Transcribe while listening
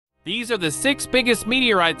These are the 6 biggest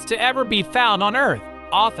meteorites to ever be found on Earth.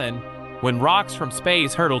 Often, when rocks from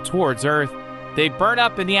space hurtle towards Earth, they burn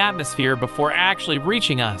up in the atmosphere before actually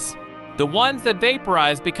reaching us. The ones that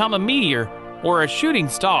vaporize become a meteor or a shooting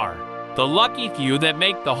star. The lucky few that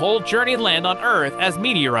make the whole journey land on Earth as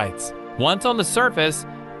meteorites. Once on the surface,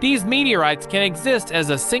 these meteorites can exist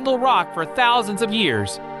as a single rock for thousands of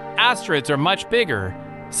years. Asteroids are much bigger,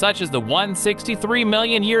 such as the one 63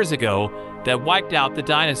 million years ago that wiped out the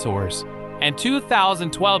dinosaurs, and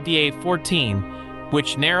 2012 WWII-14,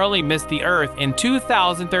 which narrowly missed the Earth in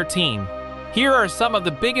 2013. Here are some of the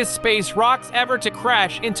biggest space rocks ever to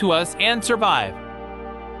crash into us and survive.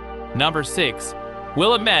 Number 6.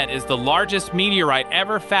 Willamette is the largest meteorite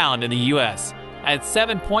ever found in the US, at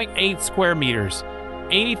 7.8 square meters,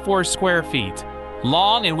 84 square feet,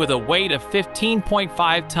 long and with a weight of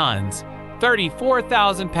 15.5 tons,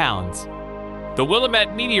 34,000 pounds. The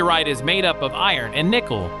Willamette meteorite is made up of iron and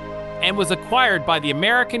nickel, and was acquired by the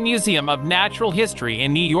American Museum of Natural History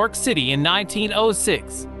in New York City in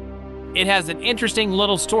 1906. It has an interesting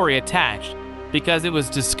little story attached, because it was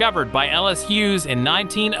discovered by Ellis Hughes in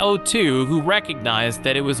 1902, who recognized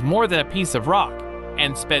that it was more than a piece of rock,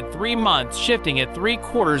 and spent 3 months shifting it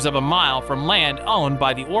 3/4 of a mile from land owned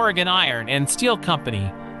by the Oregon Iron and Steel Company,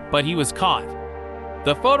 but he was caught.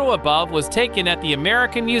 The photo above was taken at the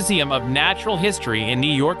American Museum of Natural History in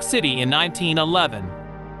New York City in 1911.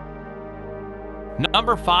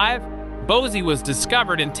 Number 5. Bosey was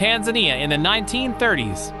discovered in Tanzania in the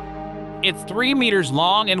 1930s. It's 3 meters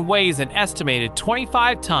long and weighs an estimated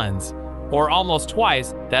 25 tons, or almost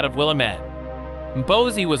twice that of Willamette.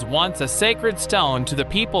 Bosey was once a sacred stone to the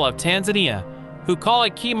people of Tanzania, who call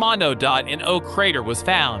it Kimondo. An oak crater was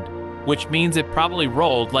found, which means it probably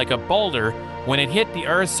rolled like a boulder when it hit the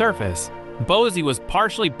Earth's surface. Bosey was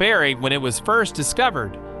partially buried when it was first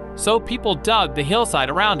discovered, so people dug the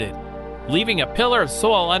hillside around it, leaving a pillar of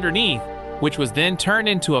soil underneath, which was then turned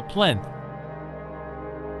into a plinth.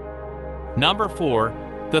 Number 4.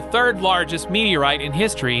 The 3rd largest meteorite in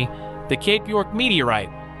history, the Cape York meteorite,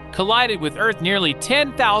 collided with Earth nearly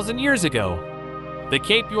 10,000 years ago. The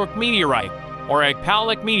Cape York meteorite, or a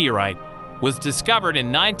Paulic meteorite, was discovered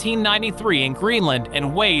in 1993 in Greenland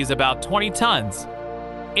and weighs about 20 tons.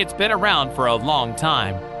 It's been around for a long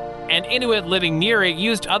time, and Inuit living near it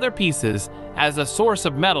used other pieces as a source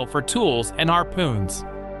of metal for tools and harpoons.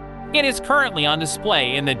 It is currently on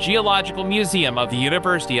display in the Geological Museum of the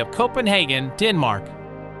University of Copenhagen, Denmark.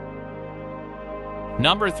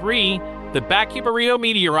 Number 3. The Burrito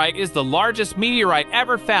meteorite is the largest meteorite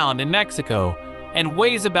ever found in Mexico, and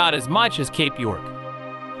weighs about as much as Cape York.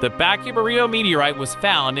 The Burrito meteorite was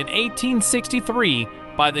found in 1863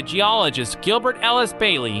 by the geologist Gilbert Ellis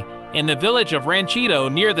Bailey in the village of Ranchito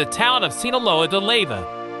near the town of Sinaloa de Leyva.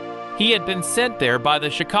 He had been sent there by the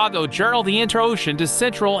Chicago journal The Interocean to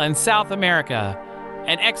Central and South America,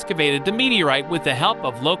 and excavated the meteorite with the help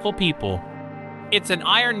of local people. It's an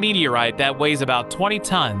iron meteorite that weighs about 20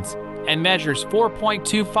 tons and measures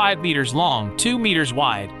 4.25 meters long, 2 meters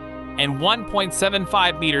wide, and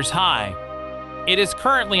 1.75 meters high. It is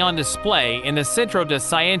currently on display in the Centro de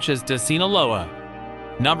Ciencias de Sinaloa.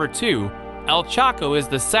 Number 2. El Chaco is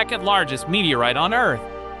the 2nd largest meteorite on Earth,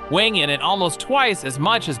 weighing in at almost twice as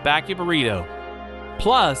much as Burrito.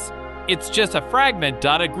 Plus, it's just a fragment.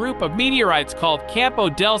 A group of meteorites called Campo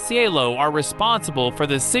del Cielo are responsible for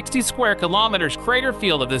the 60 square kilometers crater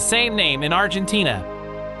field of the same name in Argentina.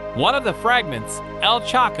 One of the fragments, El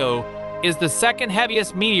Chaco, is the 2nd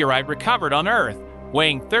heaviest meteorite recovered on Earth,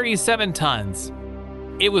 weighing 37 tons.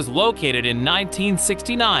 It was located in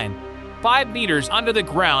 1969, 5 meters under the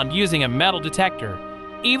ground using a metal detector,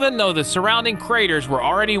 even though the surrounding craters were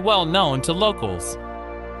already well known to locals.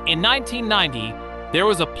 In 1990, there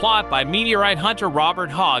was a plot by meteorite hunter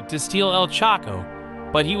Robert Hogg to steal El Chaco,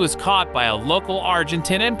 but he was caught by a local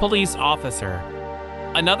Argentinian police officer.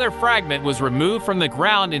 Another fragment was removed from the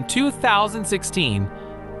ground in 2016,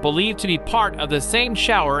 believed to be part of the same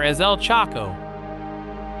shower as El Chaco.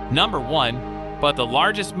 Number 1. But the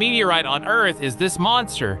largest meteorite on Earth is this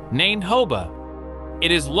monster, named Hoba.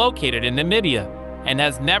 It is located in Namibia, and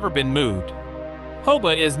has never been moved.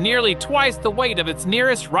 Hoba is nearly twice the weight of its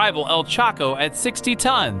nearest rival El Chaco at 60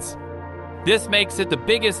 tons. This makes it the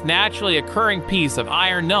biggest naturally occurring piece of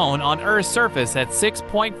iron known on Earth's surface at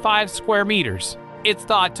 6.5 square meters. It's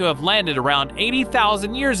thought to have landed around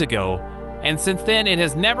 80,000 years ago, and since then it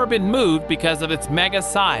has never been moved because of its mega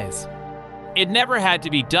size. It never had to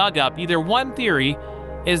be dug up either. One theory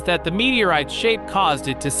is that the meteorite's shape caused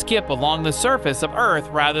it to skip along the surface of Earth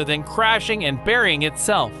rather than crashing and burying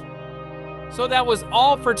itself. So that was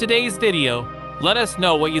all for today's video. Let us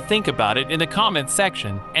know what you think about it in the comments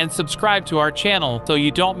section, and subscribe to our channel so you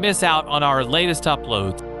don't miss out on our latest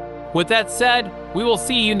uploads. With that said, we will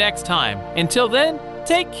see you next time. Until then,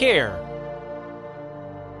 take care.